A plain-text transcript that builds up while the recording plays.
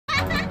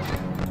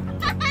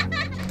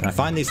Can I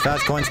find these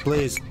fast coins,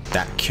 please?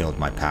 That killed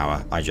my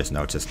power. I just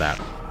noticed that.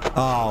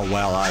 Oh,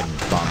 well, I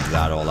bummed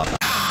that all up.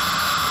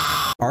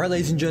 Alright,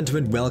 ladies and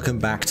gentlemen, welcome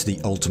back to the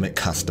Ultimate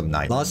Custom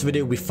Night. Last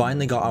video, we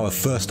finally got our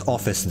first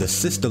office, the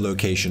sister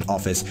location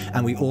office,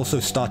 and we also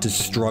started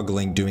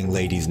struggling doing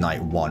Ladies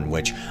Night 1,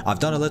 which I've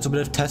done a little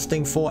bit of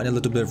testing for and a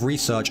little bit of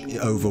research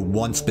over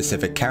one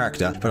specific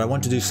character, but I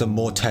want to do some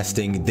more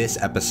testing this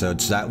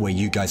episode so that way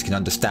you guys can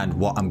understand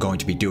what I'm going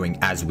to be doing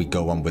as we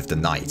go on with the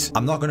night.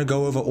 I'm not going to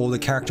go over all the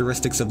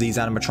characteristics of these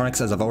animatronics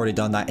as I've already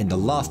done that in the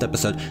last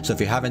episode, so if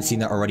you haven't seen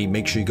that already,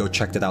 make sure you go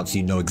check that out so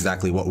you know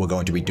exactly what we're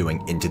going to be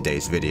doing in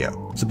today's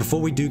video. So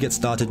before we do get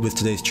started with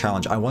today's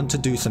challenge, I want to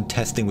do some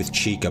testing with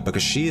Chica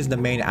because she is the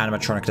main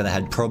animatronic that I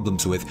had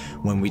problems with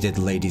when we did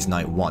Ladies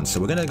Night 1.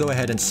 So we're going to go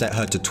ahead and set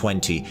her to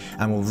 20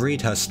 and we'll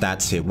read her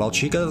stats here. While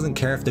Chica doesn't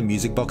care if the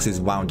music box is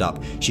wound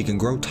up, she can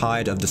grow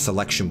tired of the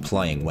selection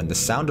playing. When the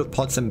sound of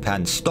pots and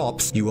pans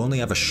stops, you only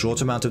have a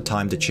short amount of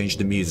time to change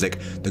the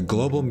music. The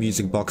global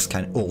music box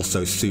can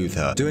also soothe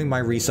her. Doing my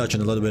research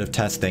and a little bit of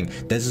testing,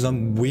 there's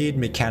some weird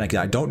mechanic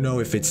that I don't know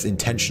if it's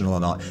intentional or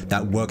not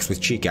that works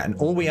with Chica, and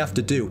all we have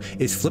to do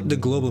is flip the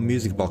global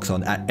music box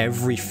on at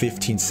every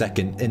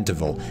 15-second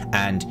interval,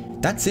 and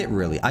that's it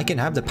really. I can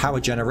have the power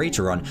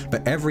generator on,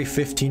 but every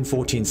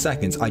 15-14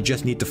 seconds I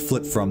just need to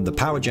flip from the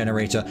power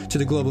generator to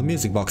the global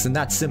music box, and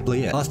that's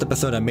simply it. Last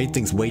episode I made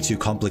things way too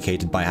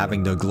complicated by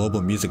having the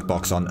global music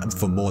box on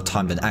for more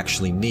time than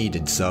actually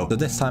needed, so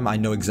this time I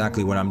know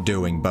exactly what I'm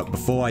doing. But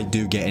before I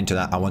do get into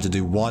that, I want to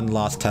do one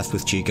last test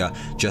with Chica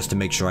just to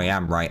make sure I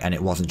am right and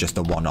it wasn't just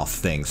a one-off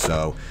thing.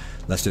 So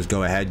let's just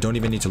go ahead. Don't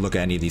even need to look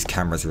at any of these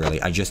cameras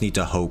really. I just need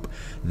to hope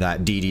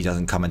that Dee Dee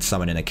doesn't come and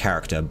summon in a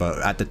character. But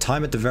at the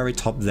time at the very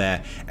top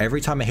there,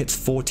 every time it hits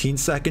 14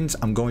 seconds,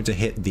 I'm going to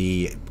hit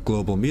the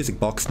global music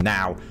box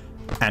now,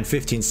 and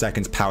 15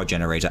 seconds power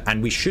generator,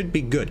 and we should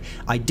be good.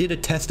 I did a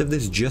test of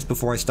this just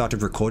before I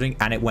started recording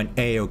and it went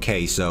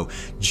a-okay, so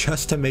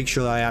just to make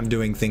sure I am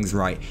doing things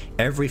right,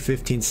 every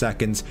 15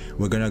 seconds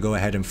we're gonna go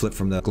ahead and flip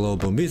from the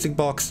global music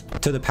box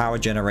to the power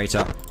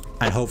generator,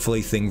 and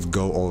hopefully things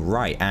go all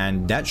right,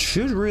 and that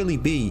should really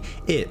be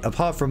it.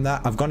 Apart from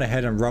that, I've gone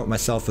ahead and wrote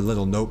myself a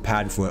little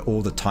notepad for where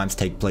all the times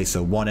take place.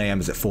 So 1 a.m.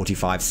 is at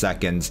 45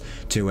 seconds,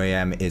 2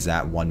 a.m. is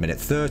at 1 minute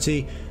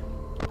 30,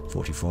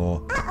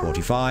 44,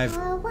 45.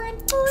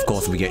 Of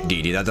course we get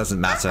Dee Dee, that doesn't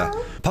matter.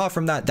 Apart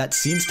from that, that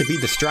seems to be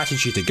the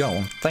strategy to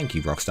go. Thank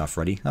you, Rockstar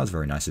Freddy. That was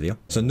very nice of you.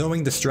 So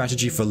knowing the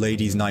strategy for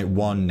Ladies Night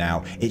 1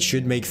 now, it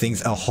should make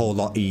things a whole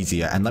lot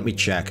easier. And let me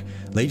check.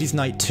 Ladies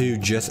Night 2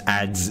 just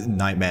adds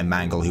Nightmare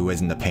Mangle, who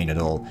isn't a pain at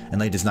all. And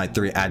Ladies Night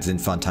 3 adds in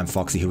Funtime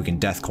Foxy, who we can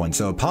Deathcoin.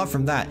 So apart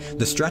from that,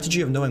 the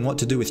strategy of knowing what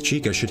to do with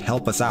Chica should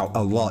help us out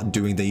a lot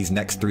doing these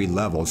next 3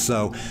 levels.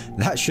 So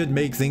that should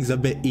make things a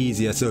bit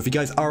easier. So if you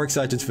guys are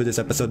excited for this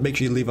episode, make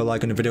sure you leave a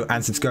like on the video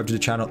and subscribe to the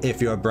channel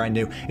if you are brand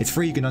new. It's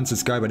free, you can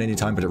unsubscribe at any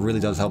time, but it really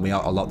does help me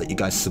out a lot that you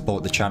guys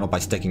support the channel by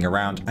sticking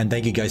around, and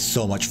thank you guys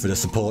so much for the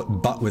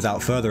support. But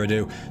without further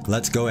ado,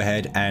 let's go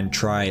ahead and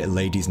try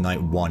Ladies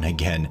Night 1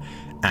 again,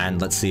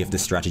 and let's see if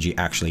this strategy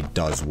actually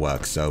does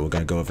work. So we're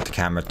going to go over to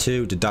camera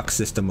 2, deduct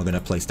system, we're going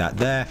to place that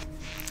there,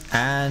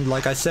 and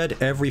like I said,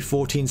 every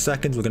 14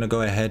 seconds we're going to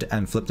go ahead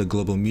and flip the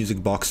global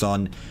music box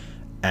on,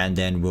 and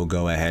then we'll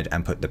go ahead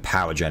and put the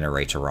power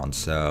generator on.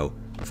 So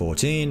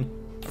 14,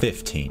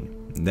 15,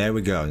 there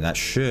we go, and that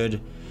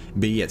should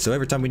be it. So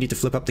every time we need to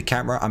flip up the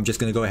camera, I'm just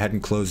going to go ahead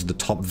and close the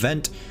top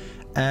vent,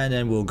 and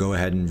then we'll go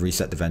ahead and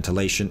reset the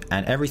ventilation,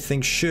 and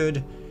everything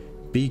should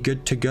be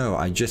good to go.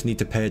 I just need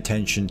to pay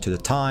attention to the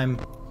time,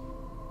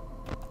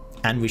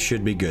 and we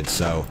should be good.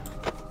 So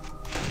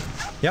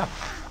yeah,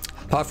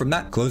 apart from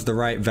that, close the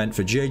right vent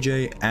for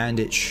JJ, and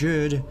it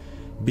should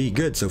be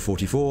good. So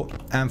 44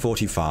 and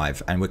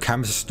 45, and we're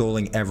camera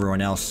stalling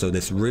everyone else, so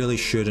this really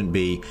shouldn't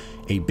be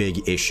a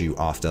big issue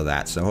after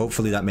that. So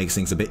hopefully that makes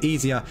things a bit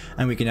easier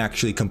and we can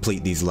actually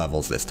complete these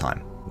levels this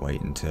time.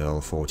 Wait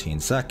until 14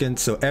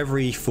 seconds. So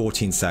every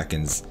 14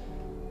 seconds,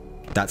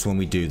 that's when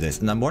we do this,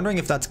 and I'm wondering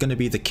if that's going to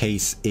be the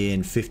case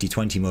in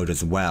 50-20 mode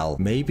as well.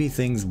 Maybe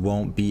things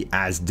won't be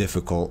as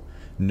difficult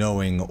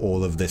knowing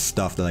all of this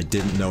stuff that I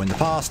didn't know in the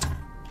past.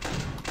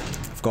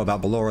 I forgot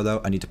about Ballora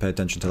though, I need to pay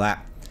attention to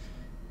that.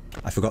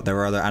 I forgot there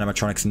were other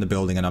animatronics in the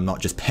building and I'm not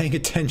just paying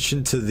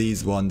attention to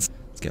these ones.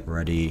 Let's get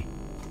ready.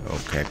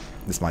 Okay,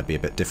 this might be a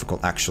bit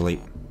difficult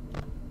actually.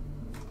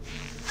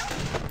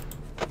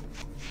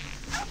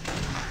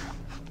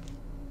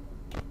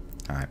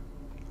 Alright.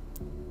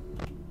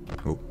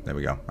 Oh, there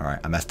we go. Alright,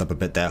 I messed up a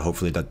bit there.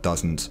 Hopefully that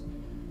doesn't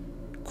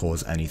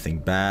cause anything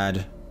bad.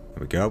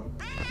 There we go.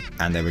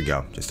 And there we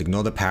go. Just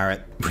ignore the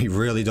parrot. We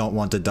really don't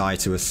want to die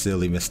to a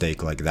silly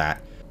mistake like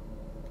that.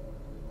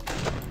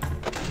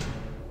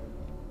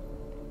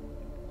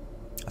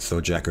 So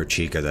Jack or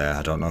Chica there.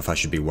 I don't know if I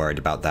should be worried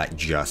about that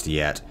just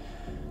yet.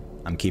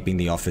 I'm keeping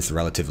the office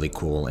relatively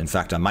cool. In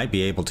fact, I might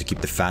be able to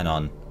keep the fan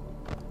on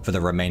for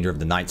the remainder of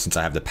the night since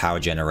I have the power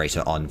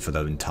generator on for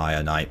the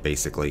entire night,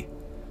 basically.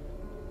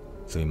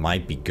 So we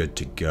might be good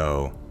to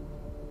go.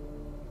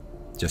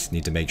 Just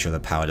need to make sure the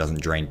power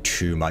doesn't drain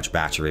too much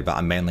battery, but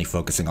I'm mainly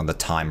focusing on the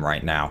time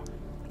right now.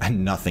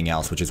 and nothing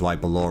else, which is why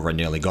Ballora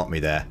nearly got me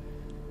there.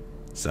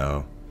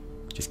 So,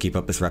 just keep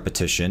up this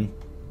repetition.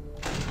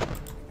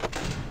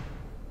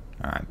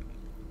 Alright.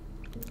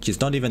 She's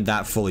not even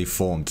that fully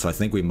formed, so I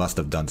think we must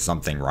have done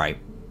something right,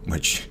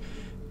 which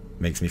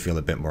makes me feel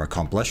a bit more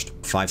accomplished.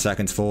 5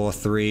 seconds, 4,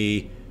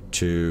 3,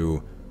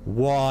 2,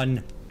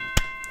 1.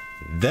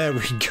 There we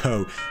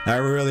go. That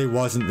really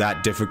wasn't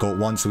that difficult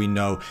once we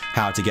know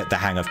how to get the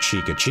hang of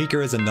Chica.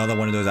 Chica is another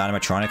one of those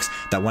animatronics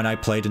that when I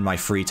played in my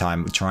free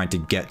time trying to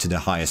get to the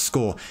highest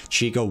score,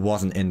 Chica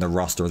wasn't in the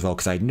roster as well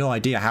because I had no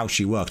idea how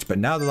she worked. But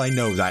now that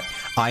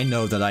I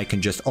know that I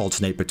can just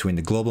alternate between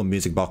the global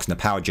music box and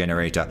the power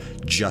generator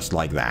just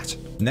like that.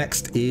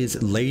 Next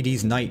is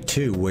Ladies Night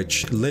 2,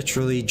 which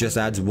literally just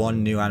adds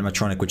one new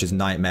animatronic, which is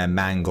Nightmare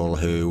Mangle,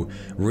 who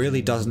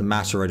really doesn't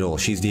matter at all.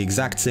 She's the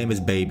exact same as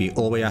Baby.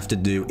 All we have to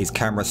do is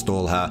camera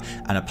stall her,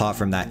 and apart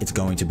from that, it's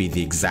going to be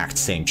the exact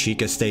same.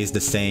 Chica stays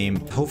the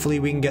same. Hopefully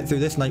we can get through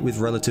this night with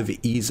relative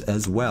ease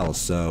as well.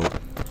 So,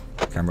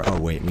 camera, oh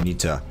wait, we need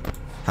to,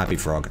 Happy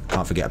Frog.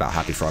 Can't forget about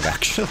Happy Frog,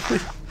 actually.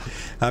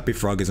 Happy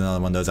Frog is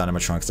another one of those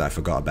animatronics that I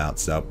forgot about,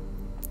 so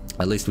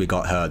at least we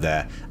got her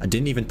there. I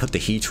didn't even put the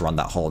heater on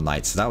that whole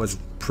night, so that was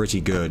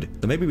pretty good.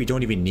 So maybe we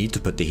don't even need to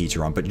put the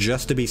heater on, but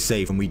just to be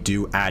safe, when we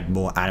do add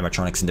more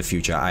animatronics in the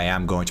future, I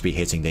am going to be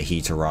hitting the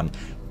heater on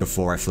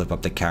before I flip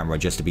up the camera,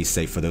 just to be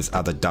safe for those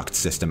other duct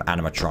system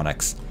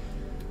animatronics.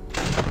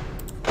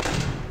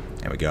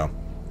 There we go.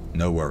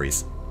 No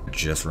worries.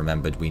 Just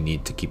remembered we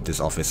need to keep this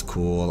office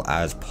cool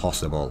as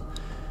possible.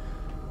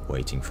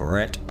 Waiting for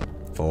it.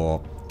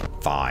 4,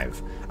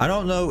 5. I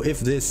don't know if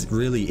this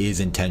really is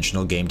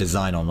intentional game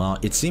design or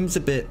not. It seems a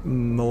bit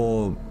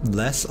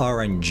less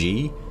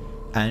RNG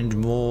and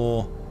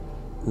more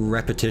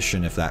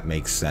repetition, if that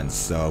makes sense.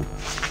 So,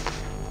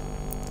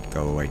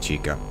 go away,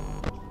 Chica.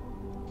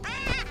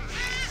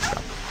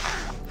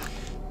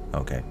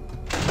 Okay.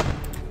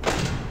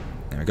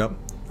 There we go.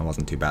 That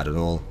wasn't too bad at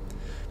all.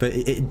 But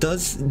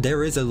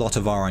there is a lot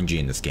of RNG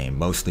in this game,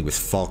 mostly with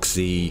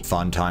Foxy,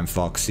 Funtime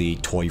Foxy,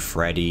 Toy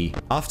Freddy.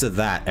 After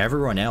that,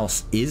 everyone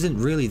else isn't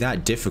really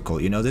that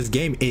difficult. You know, this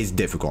game is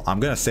difficult.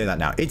 I'm gonna say that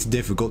now. It's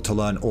difficult to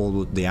learn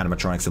all the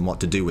animatronics and what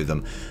to do with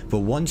them. But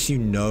once you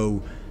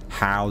know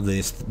how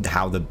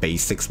the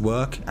basics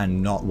work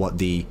and not what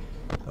the...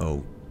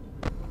 Oh,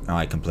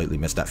 I completely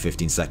missed that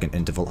 15-second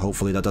interval.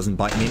 Hopefully that doesn't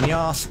bite me in the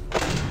ass.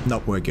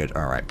 Nope, we're good.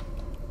 All right.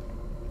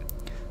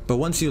 But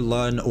once you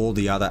learn all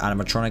the other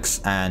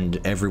animatronics and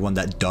everyone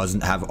that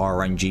doesn't have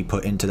RNG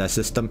put into their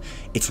system,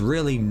 it's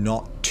really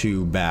not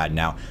too bad.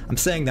 Now, I'm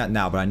saying that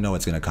now, but I know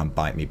it's going to come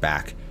bite me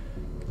back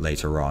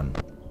later on.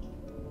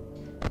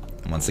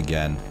 Once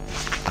again,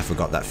 I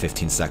forgot that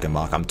 15-second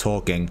mark. I'm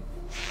talking,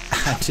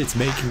 and it's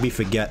making me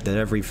forget that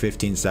every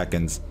 15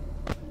 seconds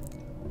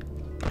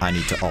I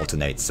need to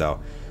alternate. So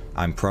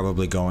I'm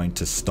probably going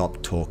to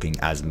stop talking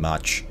as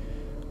much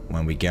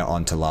when we get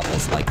onto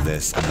levels like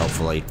this, and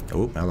hopefully...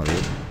 Oh, hello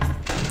you.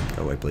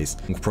 Go away, please.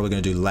 I'm probably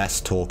going to do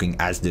less talking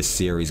as this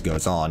series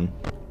goes on.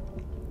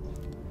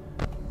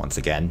 Once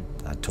again,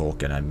 I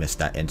talk and I missed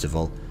that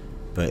interval,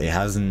 but it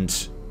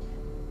hasn't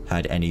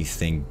had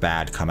anything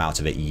bad come out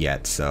of it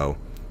yet, so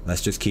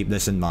let's just keep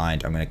this in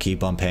mind. I'm going to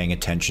keep on paying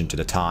attention to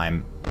the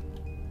time,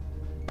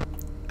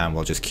 and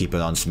we'll just keep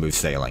it on smooth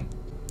sailing.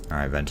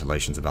 Alright,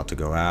 ventilation's about to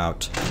go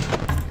out.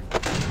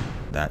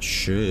 That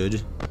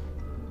should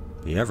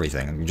be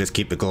everything. I can just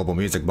keep the global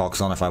music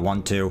box on if I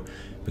want to,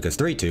 because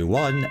 3, 2,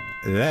 1,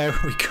 there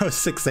we go,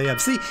 6 a.m.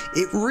 See,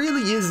 it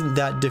really isn't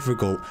that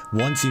difficult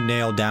once you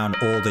nail down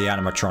all the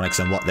animatronics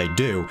and what they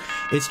do.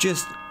 It's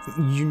just,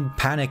 you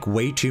panic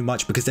way too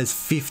much because there's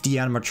 50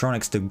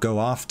 animatronics to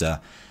go after.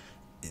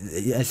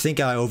 I think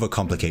I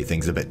overcomplicate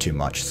things a bit too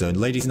much. So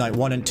Ladies Night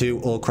 1 and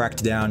 2 all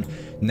cracked down.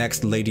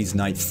 Next, Ladies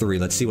Night 3.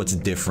 Let's see what's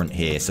different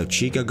here. So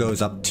Chica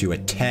goes up to a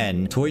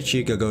 10. Toy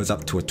Chica goes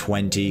up to a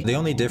 20. The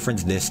only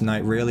difference this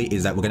night really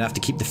is that we're going to have to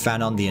keep the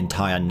fan on the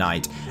entire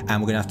night,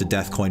 and we're going to have to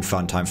Death Coin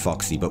Funtime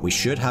Foxy, but we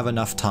should have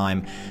enough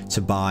time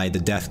to buy the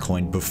Death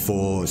Coin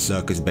before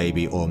Circus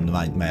Baby or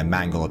Nightmare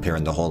Mangle appear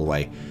in the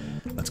hallway.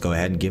 Let's go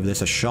ahead and give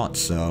this a shot.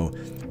 So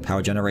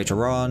power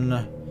generator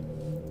on,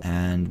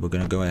 and we're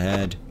going to go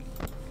ahead,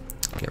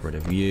 get rid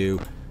of you.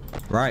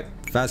 Right,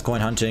 fast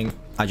coin hunting.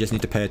 I just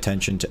need to pay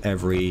attention to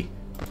every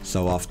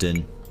so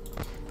often.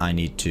 I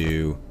need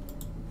to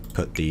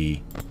put the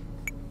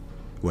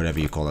whatever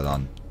you call it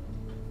on.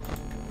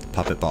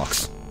 Puppet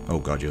box. Oh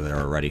god, you're there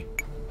already.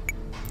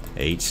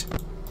 8,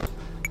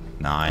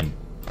 9.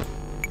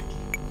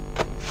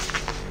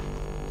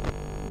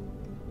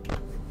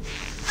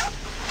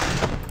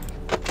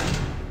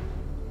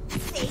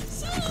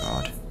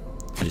 God.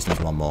 I just need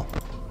one more.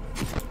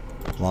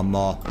 One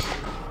more.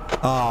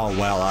 Oh,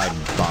 well, I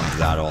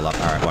bummed that all up.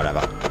 Alright, whatever.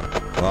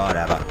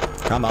 Whatever.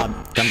 Come on,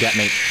 come get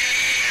me.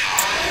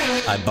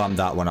 I bummed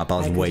that one up. I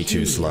was way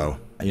too slow.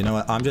 You know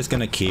what? I'm just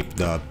gonna keep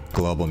the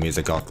global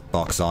music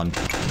box on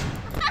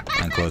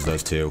and close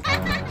those two.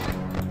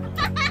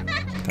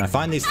 Can I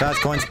find these fast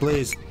coins,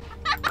 please?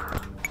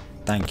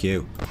 Thank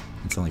you.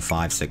 It's only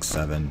 5, 6,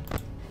 7,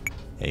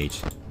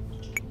 8,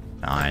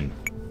 9,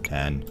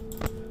 10,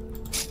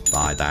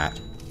 Buy that.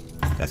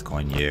 Death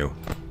coin you.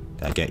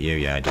 Did I get you?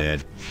 Yeah, I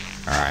did.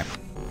 Alright.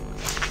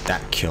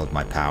 That killed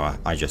my power.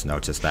 I just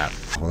noticed that.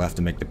 We'll have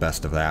to make the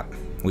best of that.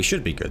 We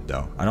should be good,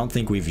 though. I don't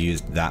think we've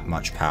used that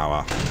much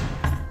power.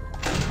 I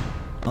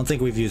don't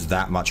think we've used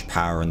that much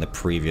power in the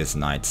previous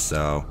nights,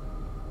 so...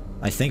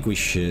 I think we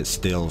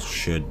still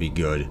should be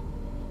good.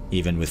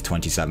 Even with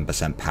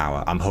 27%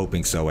 power. I'm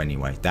hoping so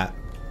anyway. That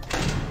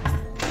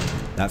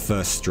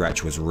first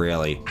stretch was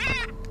really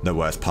the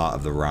worst part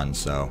of the run,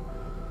 so...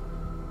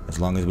 As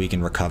long as we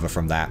can recover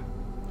from that,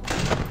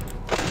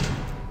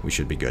 we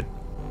should be good.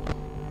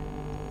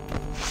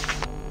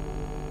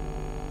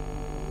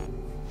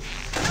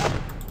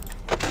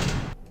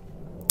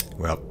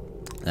 Well,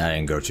 that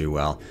didn't go too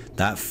well.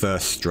 That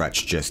first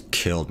stretch just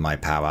killed my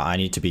power. I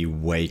need to be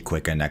way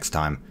quicker next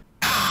time.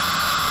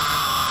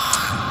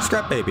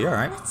 Scrap baby,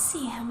 alright. Let's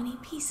see how many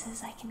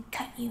pieces I can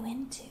cut you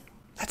into.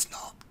 Let's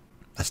not.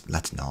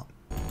 Let's not.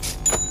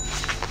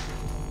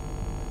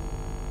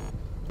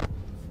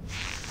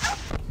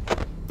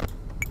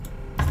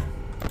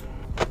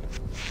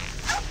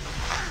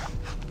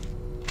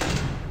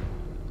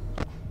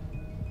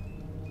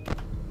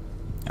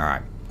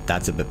 Alright,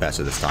 that's a bit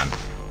better this time.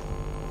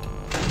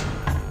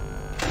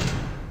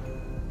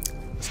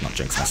 Let's not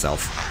jinx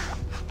myself.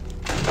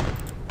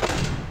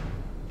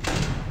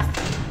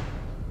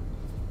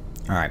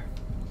 Alright,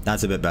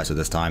 that's a bit better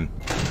this time.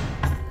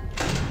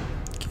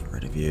 Get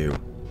rid of you.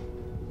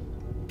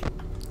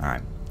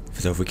 Alright,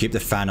 so if we keep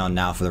the fan on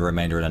now for the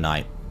remainder of the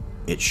night,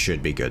 it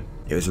should be good.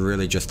 It was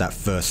really just that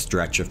first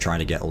stretch of trying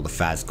to get all the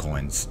Faz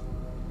coins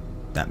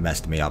that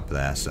messed me up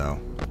there,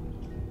 so...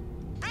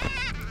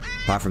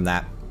 Apart from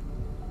that,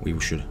 we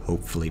should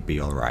hopefully be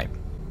alright.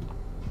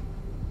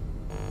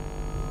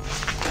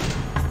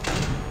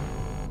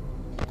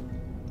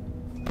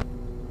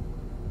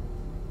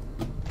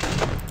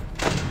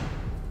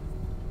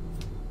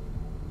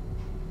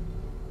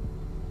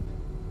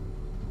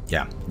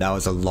 Yeah, that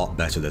was a lot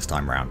better this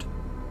time round.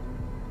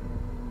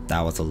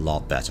 That was a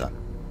lot better.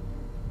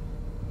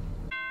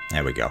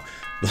 There we go.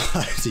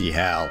 Bloody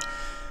hell.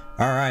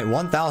 Alright,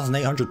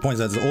 1,800 points.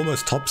 That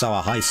almost tops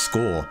our high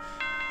score.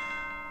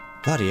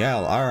 Bloody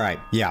hell, alright.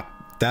 Yeah,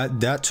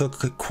 that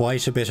took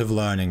quite a bit of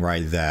learning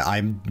right there.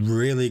 I'm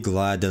really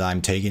glad that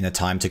I'm taking the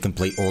time to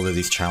complete all of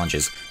these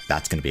challenges.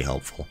 That's going to be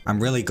helpful. I'm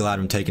really glad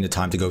I'm taking the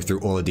time to go through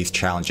all of these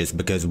challenges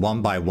because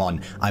one by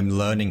one, I'm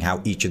learning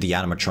how each of the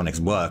animatronics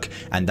work,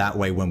 and that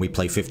way when we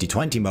play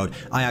 50-20 mode,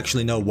 I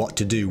actually know what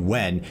to do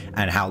when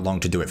and how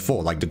long to do it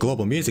for. Like the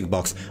global music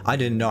box, I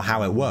didn't know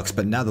how it works,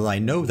 but now that I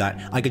know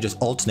that, I could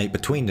just alternate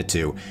between the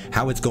two.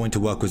 How it's going to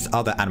work with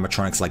other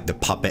animatronics like the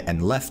puppet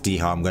and Lefty,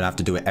 how I'm going to have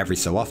to do it every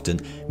so often,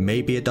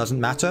 maybe it doesn't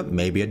matter.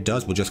 Maybe it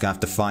does, we're just gonna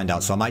have to find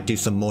out. So I might do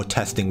some more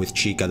testing with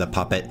Chica the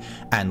puppet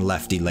and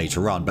Lefty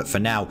later on, but for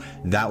now,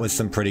 that was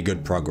some pretty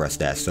good progress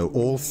there. So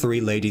all 3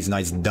 ladies'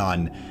 nights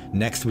done.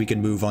 Next we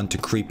can move on to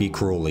Creepy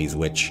Crawlies,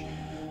 which,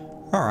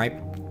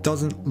 alright,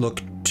 doesn't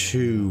look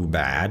too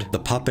bad. The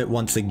puppet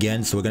once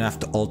again, so we're gonna have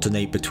to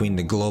alternate between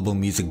the global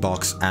music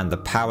box and the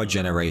power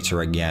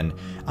generator again.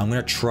 I'm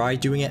gonna try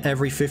doing it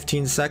every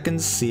 15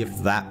 seconds, see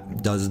if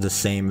that does the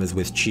same as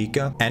with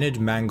Chica.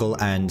 Enid, Mangle,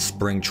 and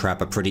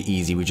Springtrap are pretty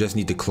easy. We just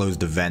need to close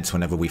the vents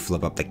whenever we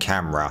flip up the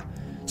camera.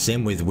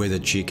 Same with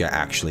Withered Chica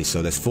actually,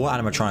 so there's 4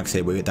 animatronics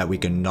here that we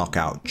can knock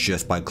out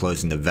just by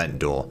closing the vent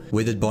door.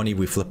 Withered Bonnie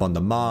we flip on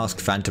the mask,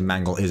 Phantom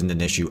Mangle isn't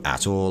an issue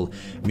at all.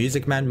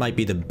 Music Man might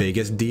be the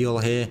biggest deal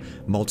here,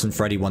 Molten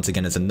Freddy once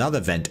again is another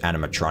vent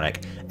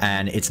animatronic,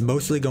 and it's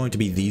mostly going to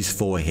be these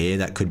 4 here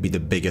that could be the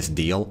biggest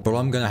deal. But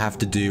what I'm going to have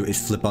to do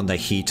is flip on the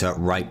heater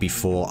right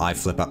before I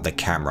flip up the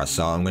camera,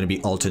 so I'm going to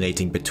be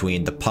alternating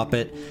between the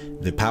puppet,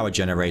 the power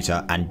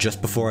generator, and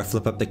just before I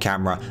flip up the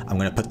camera, I'm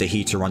going to put the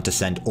heater on to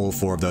send all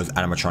 4 of those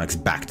animatronics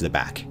back to the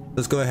back.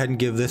 Let's go ahead and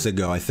give this a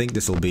go. I think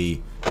this will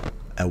be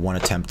a 1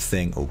 attempt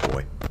thing. Oh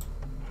boy.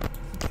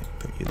 Okay,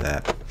 put you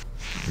there.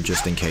 And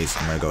just in case,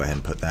 I'm going to go ahead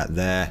and put that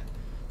there.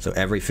 So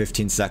every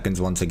 15 seconds,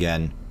 once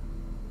again,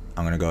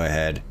 I'm going to go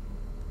ahead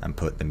and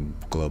put the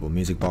global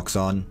music box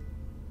on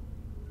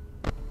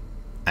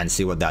and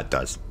see what that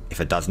does. If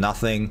it does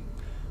nothing,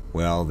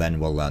 well, then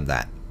we'll learn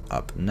that.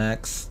 Up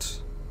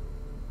next.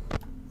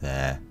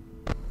 There.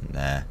 And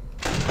there.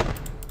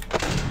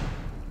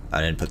 I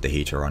didn't put the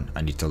heater on.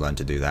 I need to learn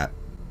to do that.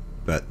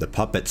 But the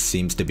puppet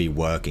seems to be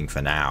working for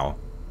now.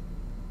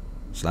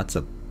 So that's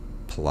a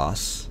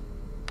plus.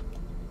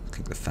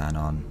 Click the fan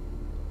on.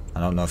 I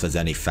don't know if there's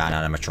any fan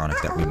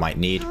animatronic that we might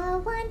need.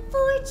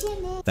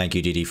 Thank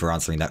you, Didi, for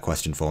answering that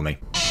question for me.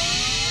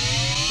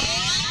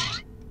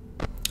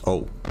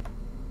 Oh.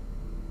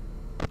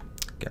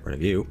 Get rid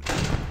of you.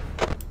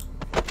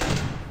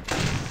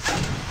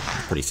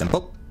 Pretty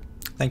simple.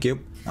 Thank you.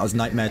 That was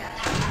Nightmare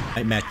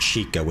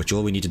Chica, which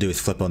all we need to do is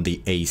flip on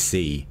the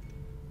AC.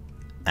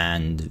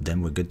 And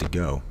then we're good to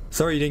go.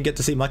 Sorry you didn't get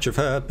to see much of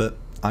her, but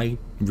I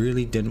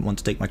really didn't want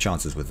to take my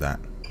chances with that.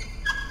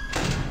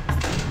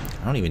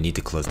 I don't even need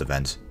to close the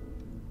vent.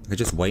 I could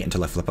just wait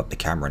until I flip up the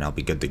camera and I'll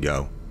be good to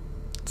go.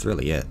 That's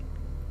really it.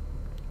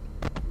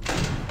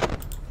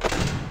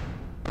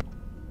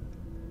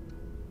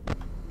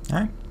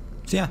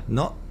 So yeah,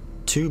 not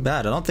too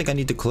bad. I don't think I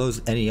need to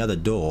close any other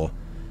door.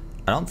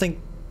 I don't think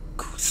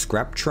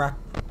Scrap Trap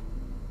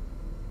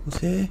was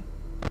here.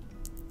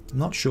 I'm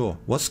not sure.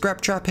 Was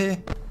Scrap Trap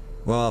here?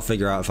 Well, I'll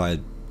figure out if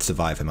I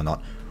survive him or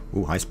not.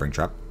 Ooh, hi Spring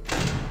Trap.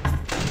 I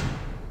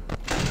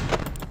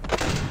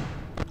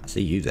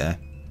see you there.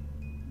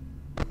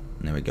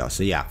 There we go.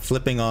 So yeah,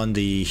 flipping on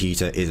the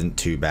heater isn't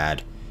too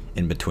bad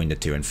in between the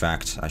two. In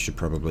fact, I should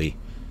probably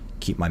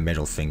keep my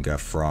middle finger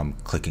from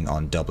clicking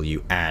on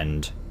W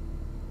and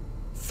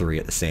 3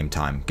 at the same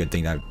time. Good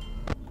thing that...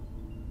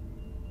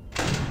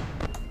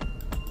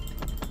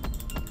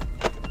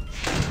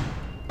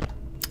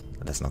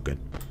 That's not good.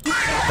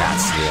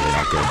 That's really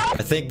not good.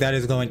 I think that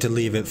is going to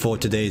leave it for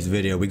today's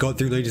video. We got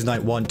through Ladies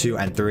Night 1, 2,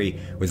 and 3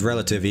 with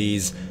relative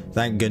ease.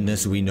 Thank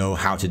goodness we know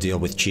how to deal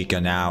with Chica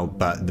now,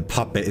 but the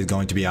puppet is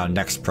going to be our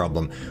next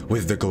problem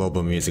with the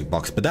global music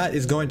box. But that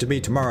is going to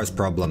be tomorrow's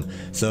problem.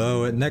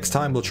 So next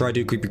time we'll try to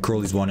do Creepy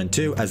Crawlies 1 and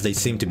 2, as they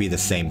seem to be the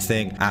same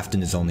thing.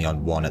 Afton is only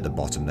on 1 at the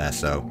bottom there,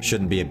 so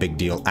shouldn't be a big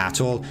deal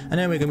at all. And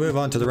then we can move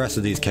on to the rest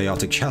of these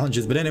chaotic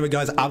challenges. But anyway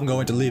guys, I'm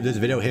going to leave this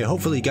video here.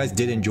 Hopefully you guys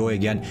did enjoy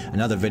again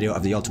another video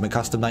of the Ultimate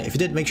Custom Night. If you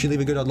did, make sure you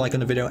leave a good old like on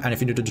the video, and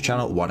if you're new to the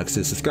channel, why not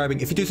consider subscribing.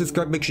 If you do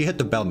subscribe, make sure you hit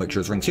the bell, make sure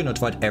it's ring so you're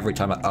notified every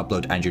time I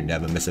upload and you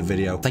never miss a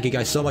video. Thank you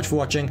guys so much for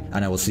watching,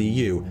 and I will see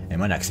you in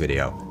my next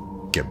video.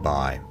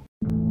 Goodbye.